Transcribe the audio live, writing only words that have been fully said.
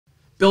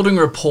building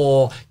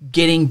rapport,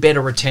 getting better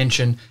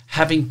retention,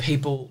 having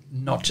people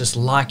not just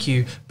like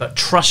you, but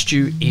trust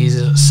you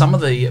is some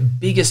of the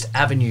biggest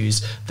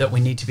avenues that we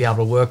need to be able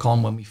to work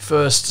on when we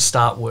first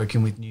start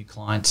working with new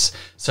clients.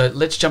 So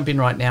let's jump in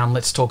right now and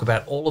let's talk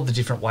about all of the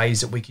different ways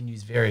that we can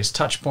use various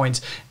touch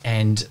points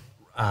and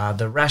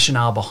the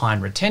rationale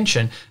behind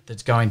retention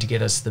that's going to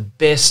get us the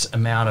best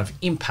amount of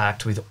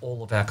impact with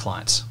all of our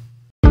clients.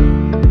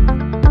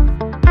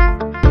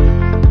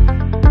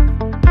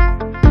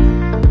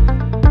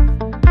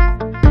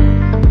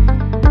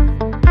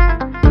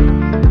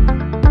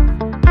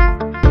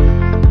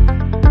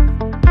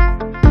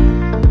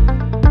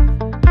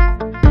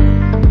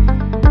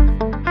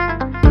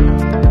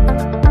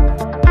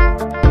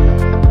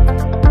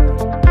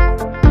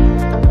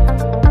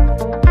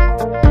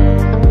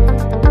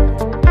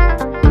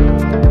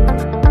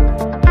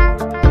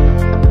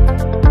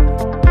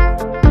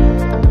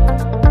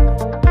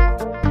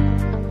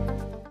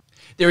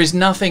 There is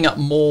nothing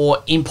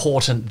more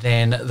important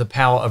than the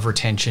power of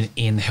retention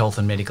in the health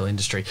and medical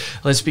industry.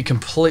 Let's be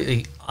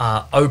completely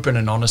open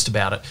and honest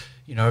about it.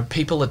 You know,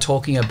 people are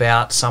talking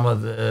about some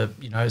of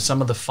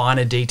the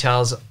finer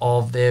details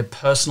of their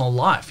personal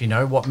life. You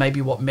know, what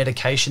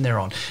medication they're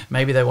on.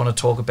 Maybe they want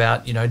to talk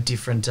about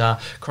different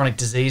chronic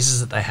diseases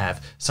that they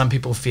have. Some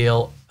people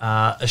feel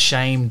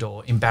ashamed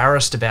or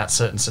embarrassed about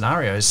certain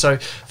scenarios. So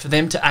for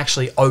them to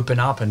actually open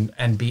up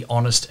and be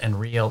honest and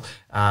real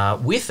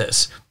with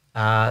us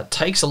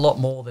takes a lot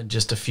more than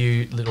just a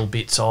few little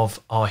bits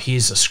of, oh,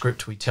 here's a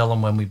script we tell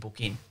them when we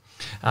book in.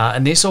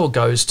 And this all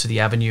goes to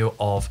the avenue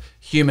of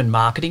human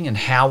marketing and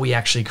how we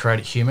actually create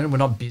it human. We're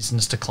not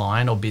business to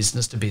client or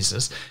business to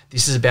business.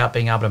 This is about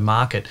being able to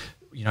market,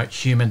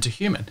 human to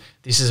human.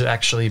 This is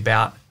actually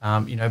about,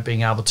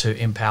 being able to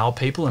empower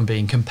people and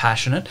being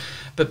compassionate,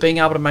 but being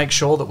able to make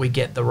sure that we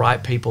get the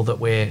right people that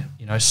we're,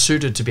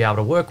 suited to be able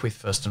to work with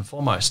first and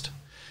foremost.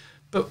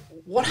 But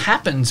what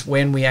happens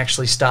when we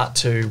actually start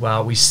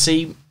to, we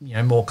see,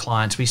 more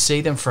clients, we see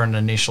them for an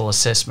initial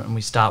assessment and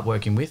we start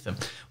working with them?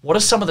 What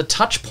are some of the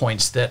touch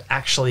points that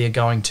actually are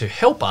going to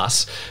help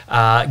us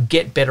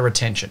get better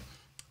retention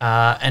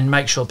and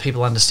make sure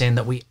people understand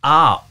that we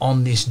are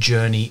on this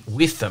journey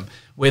with them,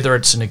 whether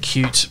it's an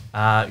acute,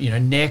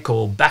 neck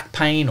or back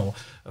pain or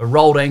a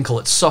rolled ankle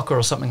at soccer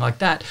or something like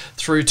that,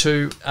 through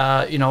to,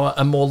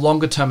 a more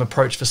longer term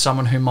approach for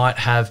someone who might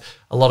have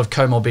a lot of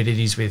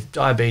comorbidities with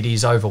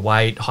diabetes,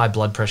 overweight, high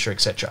blood pressure,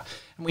 etc.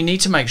 And we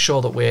need to make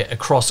sure that we're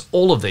across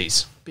all of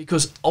these,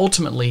 because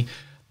ultimately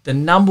the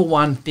number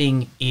one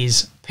thing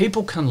is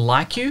people can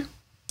like you.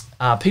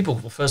 People,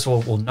 first of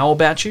all, will know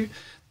about you.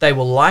 They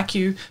will like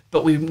you,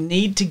 but we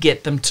need to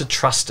get them to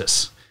trust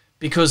us,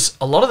 because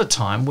a lot of the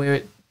time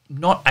we're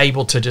not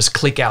able to just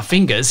click our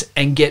fingers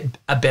and get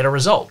a better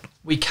result.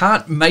 We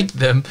can't make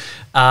them,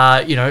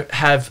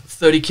 have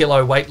 30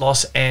 kilo weight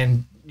loss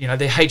and,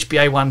 their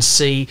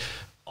HbA1c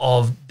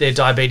of their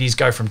diabetes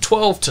go from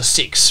 12 to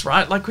 6,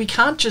 right? Like, we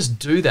can't just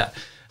do that.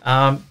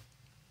 And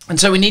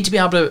so we need to be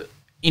able to,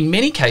 in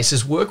many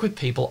cases, work with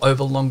people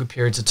over longer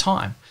periods of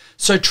time.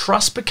 So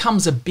trust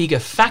becomes a bigger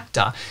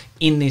factor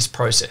in this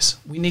process.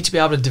 We need to be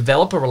able to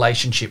develop a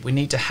relationship. We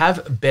need to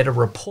have better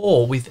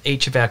rapport with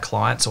each of our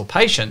clients or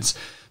patients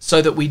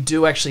so that we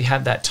do actually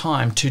have that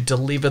time to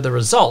deliver the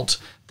result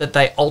that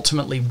they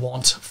ultimately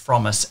want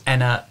from us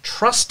and are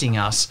trusting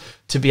us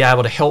to be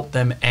able to help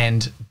them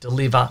and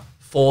deliver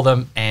for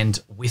them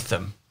and with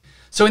them.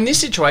 So in this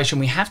situation,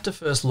 we have to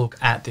first look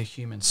at the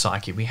human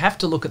psyche. We have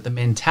to look at the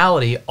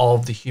mentality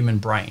of the human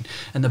brain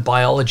and the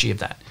biology of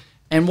that.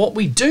 And what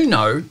we do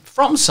know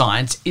from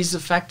science is the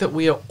fact that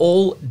we are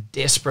all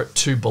desperate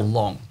to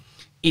belong.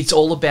 It's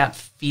all about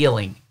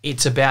feeling.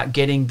 It's about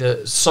getting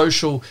the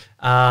social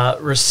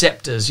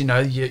receptors,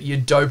 your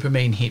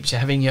dopamine hits, you're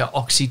having your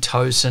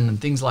oxytocin and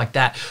things like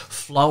that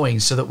flowing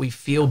so that we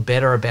feel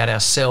better about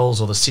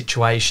ourselves or the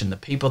situation, the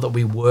people that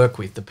we work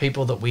with, the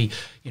people that we,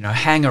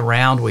 hang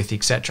around with,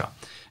 etc.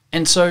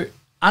 And so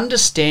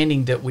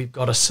understanding that we've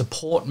got a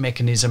support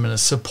mechanism and a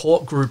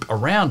support group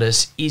around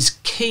us is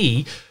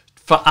key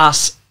for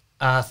us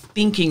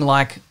thinking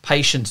like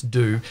patients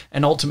do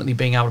and ultimately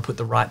being able to put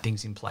the right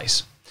things in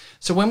place.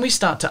 So when we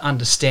start to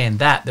understand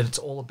that it's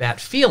all about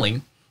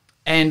feeling,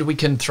 and we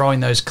can throw in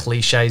those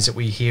cliches that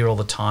we hear all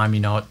the time,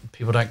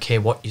 people don't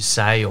care what you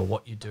say or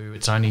what you do.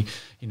 It's only,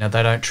 they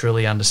don't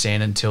truly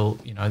understand until,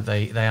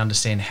 they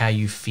understand how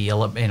you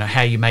feel,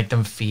 how you make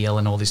them feel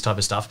and all this type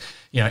of stuff.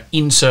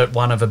 Insert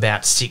one of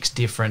about 6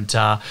 different,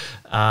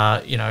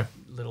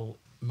 little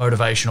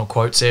motivational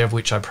quotes there, of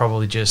which I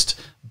probably just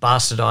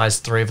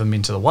bastardized 3 of them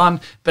into the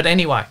one. But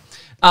anyway,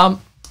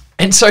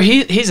 and so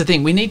here's the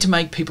thing. We need to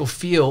make people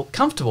feel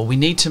comfortable. We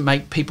need to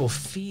make people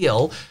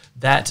feel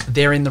that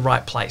they're in the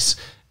right place.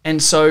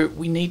 And so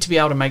we need to be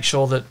able to make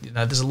sure that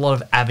there's a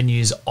lot of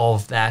avenues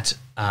of that,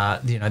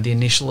 the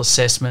initial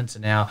assessments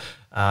and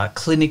our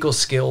clinical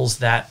skills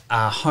that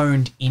are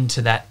honed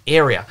into that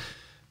area.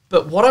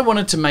 But what I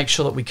wanted to make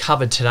sure that we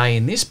covered today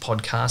in this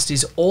podcast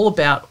is all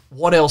about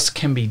what else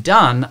can be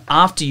done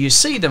after you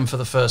see them for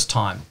the first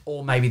time,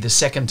 or maybe the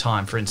second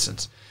time, for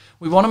instance.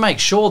 We want to make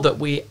sure that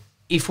we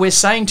if we're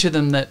saying to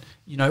them that,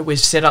 we've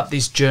set up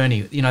this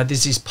journey,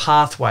 there's this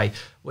pathway,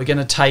 we're going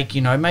to take,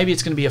 maybe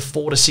it's going to be a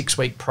 4 to 6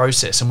 week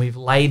process, and we've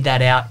laid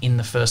that out in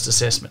the first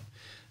assessment,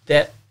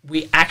 that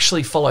we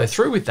actually follow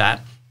through with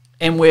that,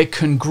 and we're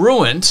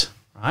congruent,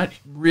 right?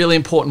 Really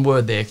important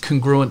word there,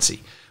 congruency.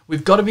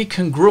 We've got to be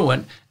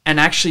congruent and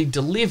actually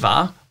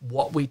deliver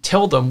what we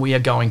tell them we are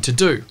going to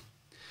do.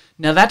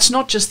 Now, that's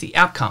not just the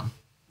outcome.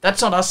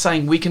 That's not us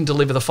saying we can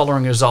deliver the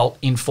following result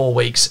in 4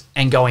 weeks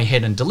and go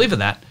ahead and deliver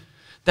that.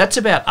 That's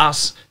about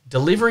us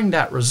delivering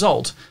that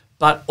result,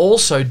 but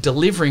also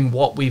delivering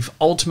what we've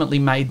ultimately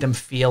made them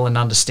feel and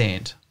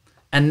understand.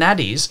 And that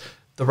is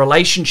the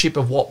relationship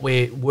of what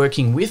we're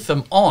working with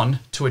them on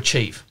to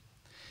achieve.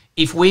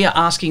 If we are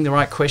asking the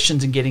right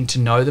questions and getting to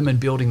know them and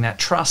building that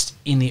trust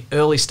in the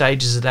early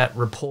stages of that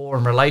rapport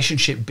and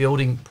relationship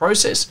building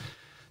process,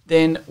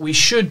 then we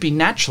should be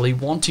naturally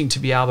wanting to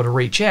be able to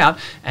reach out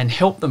and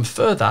help them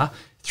further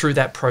through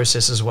that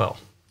process as well.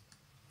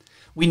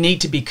 We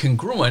need to be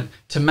congruent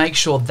to make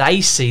sure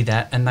they see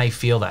that and they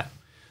feel that.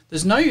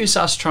 There's no use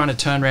us trying to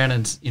turn around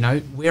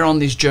and, we're on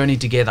this journey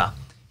together.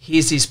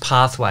 Here's this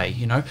pathway,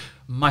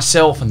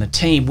 myself and the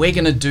team, we're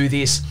going to do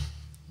this.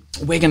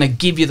 We're going to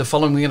give you the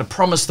following, we're going to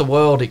promise the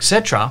world,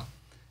 etc.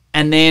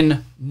 And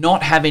then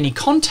not have any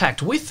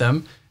contact with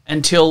them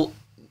until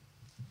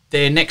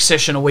their next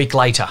session a week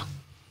later.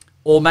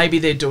 Or maybe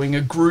they're doing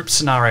a group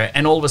scenario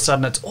and all of a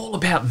sudden it's all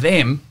about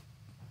them.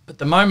 But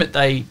the moment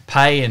they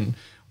pay and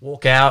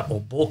walk out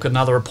or book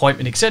another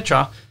appointment,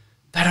 etc.,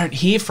 they don't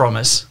hear from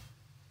us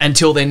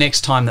until their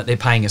next time that they're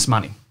paying us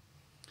money.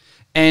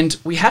 And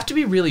we have to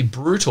be really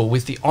brutal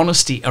with the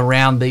honesty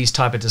around these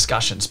type of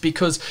discussions,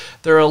 because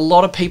there are a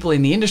lot of people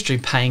in the industry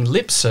paying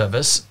lip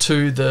service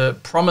to the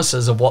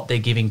promises of what they're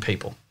giving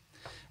people.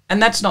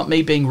 And that's not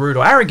me being rude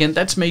or arrogant.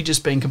 That's me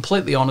just being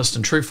completely honest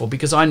and truthful,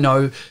 because I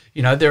know,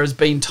 there has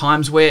been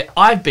times where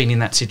I've been in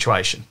that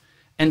situation.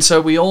 And so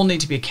we all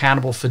need to be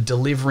accountable for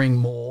delivering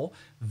more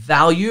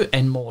value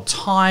and more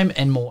time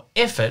and more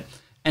effort,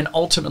 and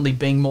ultimately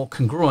being more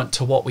congruent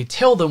to what we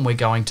tell them we're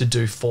going to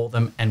do for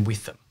them and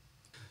with them.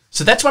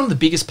 So that's one of the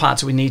biggest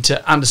parts that we need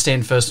to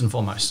understand first and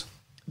foremost.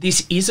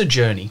 This is a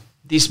journey.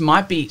 This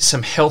might be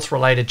some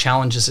health-related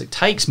challenges. It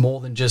takes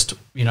more than just,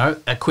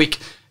 a quick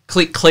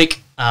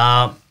click,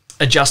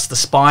 adjust the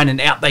spine and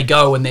out they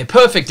go and they're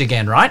perfect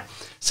again, right?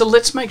 So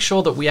let's make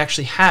sure that we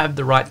actually have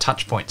the right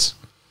touch points.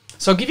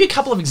 So I'll give you a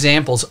couple of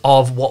examples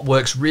of what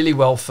works really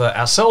well for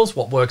ourselves,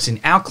 what works in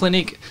our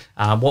clinic,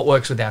 what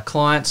works with our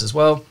clients as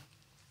well.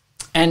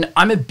 And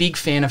I'm a big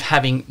fan of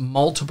having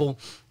multiple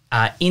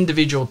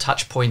individual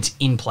touch points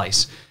in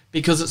place,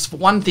 because it's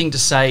one thing to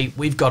say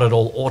we've got it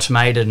all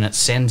automated and it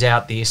sends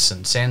out this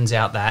and sends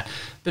out that,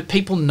 but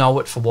people know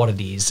it for what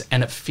it is,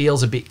 and it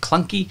feels a bit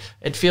clunky.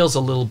 It feels a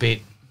little bit,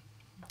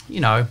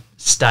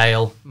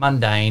 stale,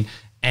 mundane,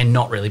 and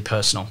not really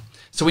personal.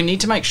 So we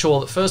need to make sure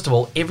that, first of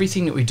all,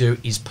 everything that we do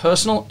is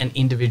personal and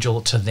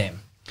individual to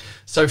them.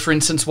 So, for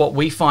instance, what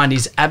we find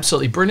is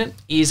absolutely brilliant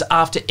is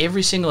after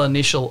every single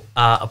initial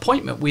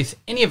appointment with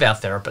any of our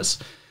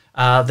therapists,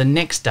 the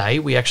next day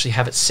we actually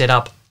have it set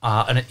up,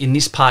 and in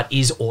this part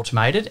is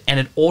automated, and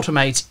it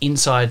automates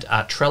inside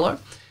Trello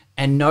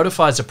and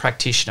notifies a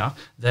practitioner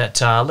that,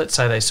 let's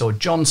say they saw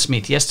John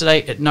Smith yesterday,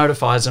 it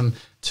notifies them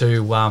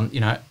to,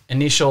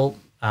 initial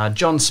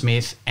John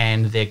Smith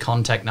and their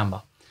contact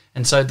number.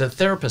 And so the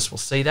therapist will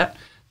see that.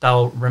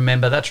 They'll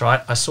remember, that's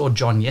right, I saw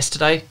John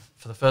yesterday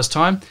for the first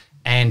time,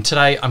 and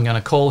today I'm going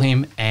to call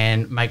him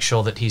and make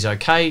sure that he's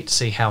okay,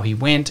 see how he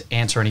went,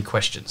 answer any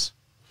questions.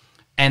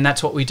 And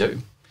that's what we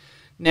do.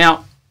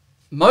 Now,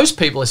 most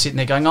people are sitting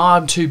there going,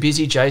 I'm too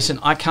busy, Jason.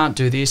 I can't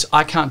do this.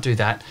 I can't do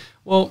that.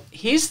 Well,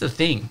 here's the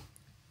thing.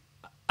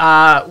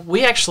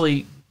 We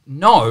actually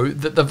know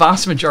that the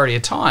vast majority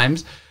of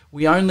times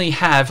we only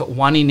have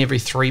 1 in every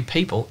 3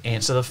 people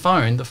answer the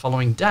phone the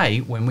following day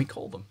when we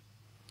call them.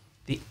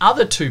 The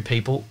other 2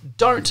 people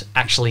don't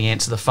actually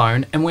answer the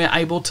phone, and we're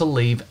able to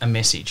leave a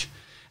message.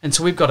 And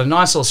so we've got a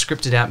nice little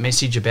scripted out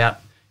message about,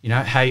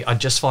 hey, I'm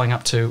just following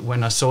up to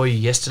when I saw you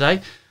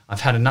yesterday. I've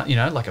had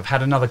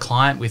another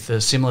client with a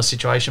similar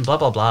situation, blah,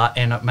 blah, blah,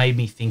 and it made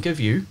me think of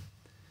you.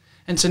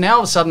 And so now all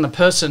of a sudden the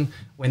person,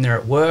 when they're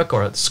at work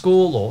or at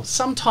school or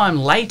sometime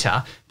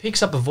later,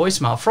 picks up a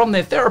voicemail from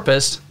their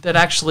therapist that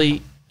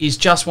actually is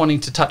just wanting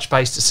to touch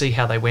base to see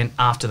how they went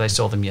after they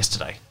saw them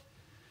yesterday.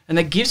 And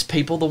that gives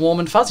people the warm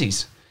and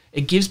fuzzies.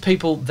 It gives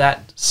people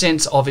that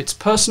sense of it's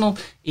personal,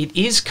 it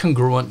is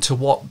congruent to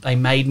what they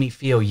made me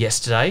feel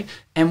yesterday,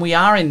 and we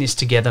are in this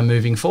together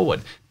moving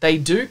forward. They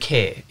do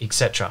care,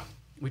 etc.,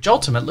 which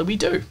ultimately we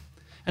do.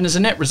 And as a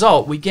net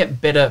result, we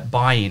get better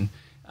buy-in.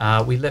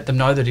 We let them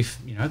know that if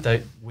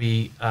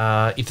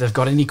they've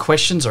got any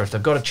questions or if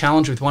they've got a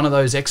challenge with one of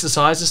those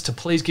exercises, to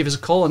please give us a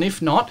call. And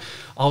if not,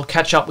 I'll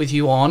catch up with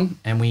you on,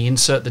 and we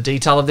insert the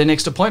detail of their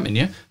next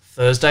appointment,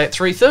 Thursday at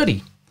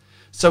 3:30.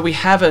 So we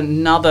have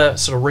another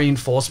sort of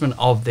reinforcement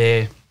of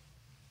their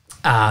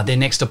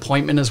next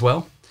appointment as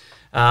well.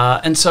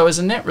 And so as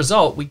a net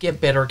result, we get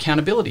better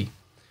accountability.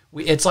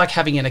 It's like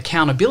having an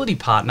accountability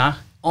partner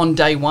on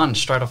day one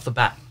straight off the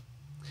bat.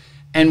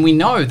 And we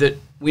know that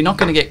we're not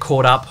going to get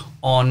caught up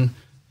on,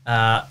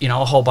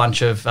 a whole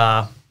bunch of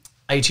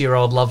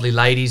 80-year-old lovely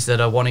ladies that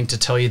are wanting to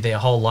tell you their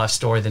whole life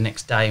story the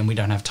next day, and we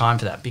don't have time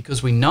for that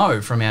because we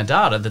know from our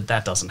data that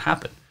that doesn't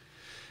happen.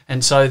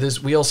 And so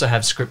we also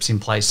have scripts in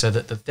place so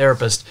that the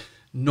therapist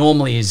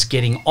normally is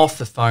getting off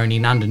the phone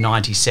in under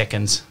 90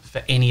 seconds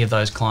for any of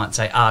those clients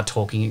they are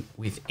talking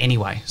with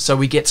anyway. So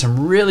we get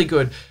some really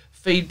good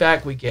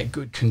feedback, we get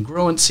good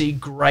congruency,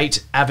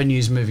 great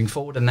avenues moving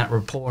forward, and that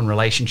rapport and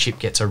relationship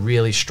gets a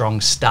really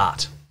strong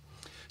start.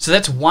 So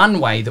that's one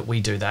way that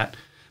we do that.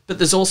 But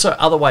there's also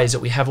other ways that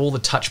we have all the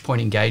touch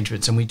point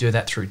engagements, and we do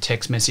that through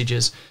text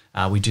messages.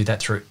 We do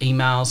that through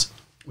emails.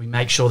 We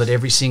make sure that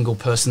every single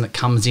person that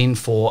comes in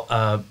for,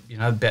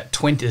 about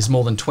 20, there's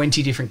more than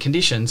 20 different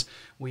conditions,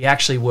 we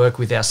actually work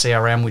with our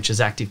CRM, which is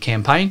Active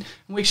Campaign,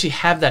 and we actually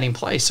have that in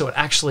place. So it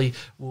actually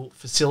will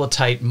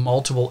facilitate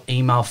multiple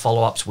email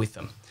follow-ups with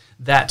them.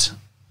 That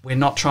we're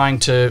not trying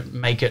to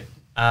make it,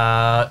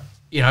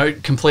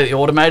 completely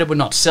automated. We're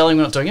not selling,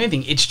 we're not doing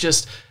anything. It's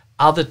just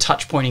other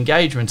touch point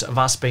engagements of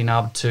us being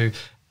able to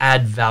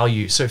add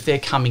value. So if they're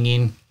coming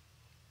in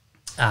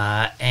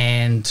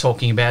and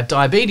talking about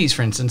diabetes,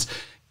 for instance,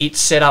 it's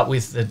set up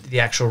with the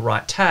actual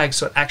right tag,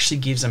 so it actually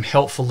gives them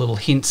helpful little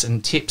hints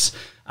and tips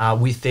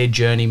with their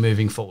journey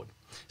moving forward.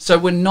 So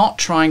we're not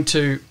trying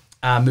to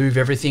move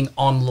everything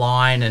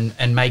online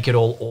and make it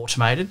all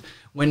automated.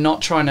 We're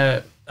not trying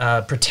to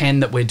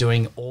pretend that we're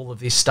doing all of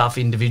this stuff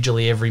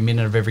individually every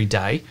minute of every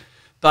day.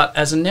 But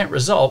as a net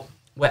result,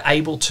 we're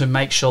able to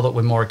make sure that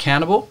we're more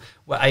accountable.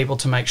 We're able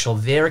to make sure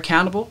they're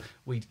accountable.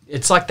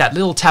 It's like that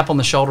little tap on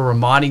the shoulder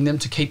reminding them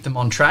to keep them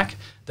on track,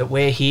 that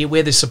we're here,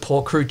 we're the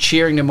support crew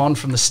cheering them on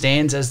from the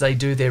stands as they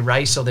do their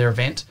race or their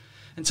event.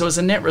 And so as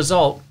a net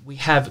result, we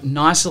have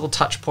nice little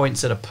touch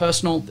points that are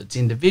personal, that's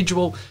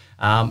individual,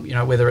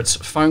 whether it's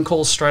phone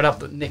calls straight up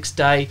the next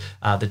day,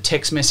 the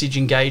text message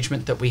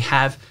engagement that we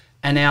have,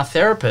 and our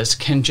therapist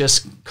can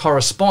just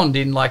correspond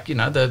in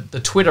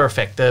the Twitter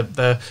effect,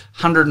 the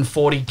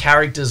 140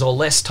 characters or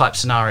less type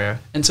scenario.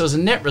 And so as a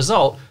net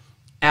result,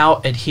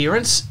 our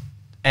adherence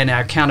and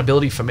our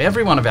accountability from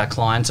every one of our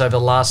clients over the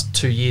last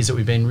 2 years that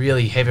we've been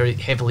really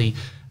heavily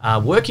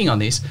working on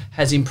this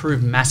has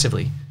improved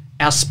massively.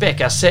 Our spec,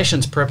 our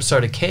sessions per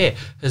episode of care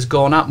has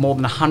gone up more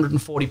than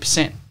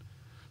 140%.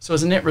 So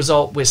as a net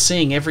result, we're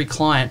seeing every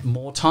client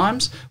more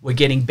times, we're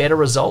getting better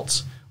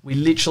results. We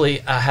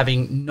literally are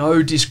having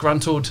no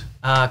disgruntled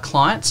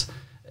clients.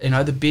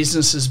 The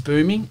business is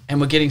booming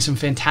and we're getting some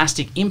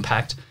fantastic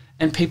impact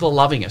and people are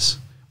loving us.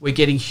 We're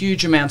getting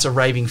huge amounts of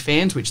raving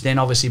fans, which then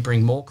obviously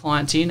bring more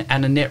clients in.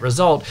 And the net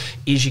result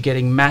is you're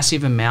getting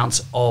massive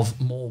amounts of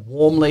more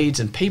warm leads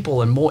and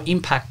people and more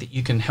impact that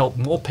you can help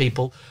more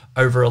people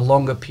over a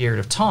longer period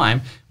of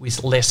time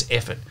with less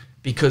effort,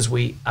 because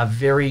we are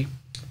very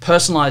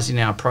personalized in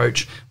our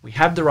approach. We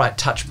have the right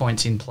touch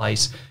points in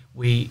place.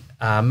 We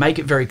make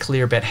it very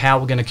clear about how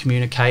we're going to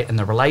communicate and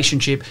the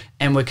relationship,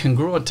 and we're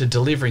congruent to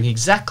delivering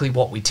exactly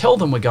what we tell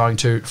them we're going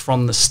to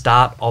from the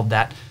start of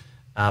that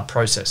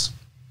process.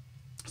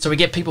 So we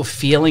get people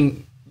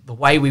feeling the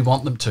way we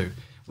want them to.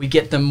 We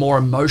get them more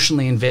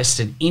emotionally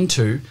invested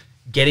into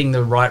getting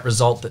the right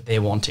result that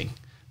they're wanting.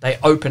 They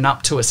open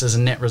up to us as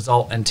a net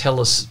result and tell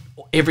us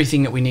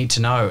everything that we need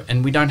to know,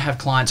 and we don't have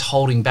clients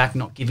holding back,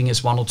 not giving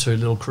us one or two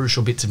little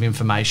crucial bits of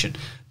information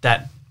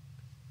that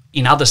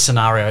in other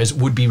scenarios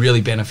would be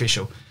really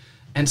beneficial.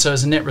 And so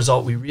as a net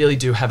result, we really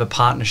do have a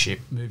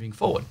partnership moving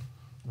forward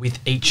with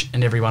each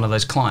and every one of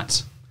those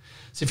clients.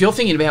 So if you're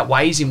thinking about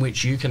ways in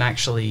which you can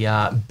actually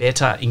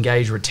better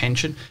engage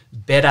retention,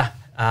 better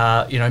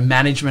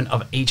management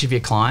of each of your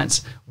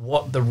clients,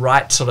 what the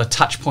right sort of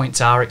touch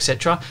points are,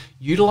 etc.,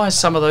 utilize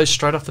some of those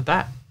straight off the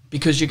bat,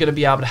 because you're going to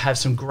be able to have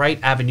some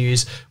great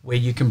avenues where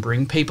you can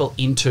bring people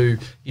into,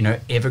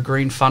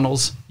 evergreen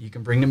funnels. You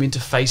can bring them into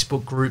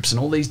Facebook groups and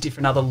all these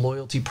different other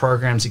loyalty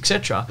programs,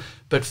 etc.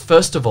 But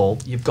first of all,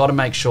 you've got to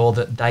make sure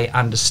that they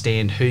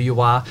understand who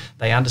you are.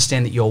 They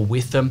understand that you're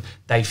with them.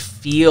 They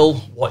feel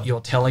what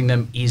you're telling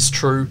them is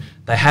true.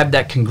 They have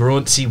that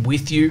congruency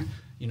with you.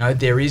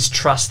 There is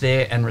trust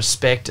there and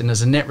respect. And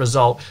as a net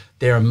result,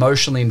 they're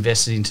emotionally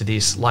invested into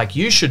this like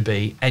you should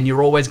be, and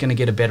you're always going to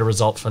get a better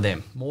result for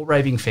them. More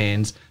raving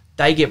fans,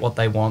 they get what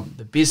they want,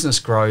 the business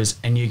grows,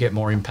 and you get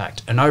more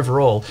impact. And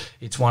overall,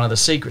 it's one of the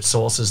secret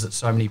sources that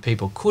so many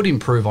people could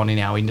improve on in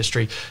our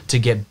industry to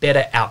get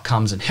better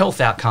outcomes and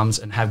health outcomes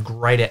and have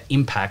greater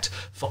impact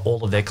for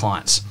all of their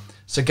clients.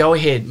 So go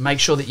ahead, make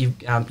sure that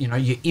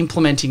you're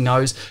implementing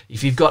those.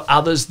 If you've got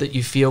others that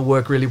you feel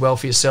work really well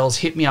for yourselves,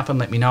 hit me up and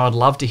let me know. I'd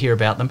love to hear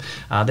about them.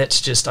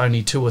 That's just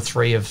only 2 or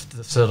 3 of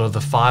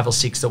the 5 or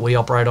 6 that we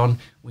operate on.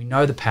 We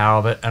know the power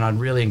of it, and I'd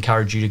really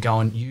encourage you to go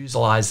and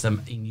utilize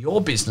them in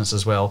your business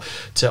as well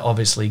to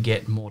obviously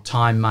get more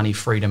time, money,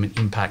 freedom, and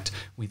impact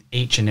with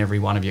each and every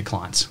one of your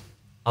clients.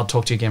 I'll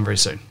talk to you again very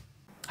soon.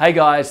 Hey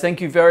guys,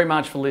 thank you very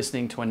much for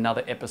listening to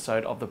another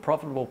episode of the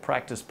Profitable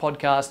Practice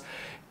Podcast.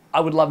 I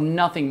would love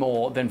nothing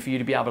more than for you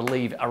to be able to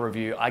leave a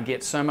review. I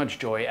get so much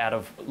joy out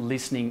of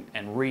listening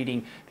and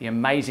reading the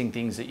amazing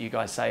things that you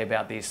guys say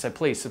about this. So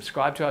please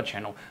subscribe to our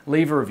channel,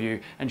 leave a review,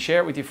 and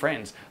share it with your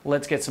friends.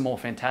 Let's get some more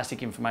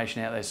fantastic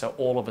information out there so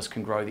all of us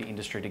can grow the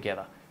industry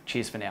together.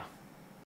 Cheers for now.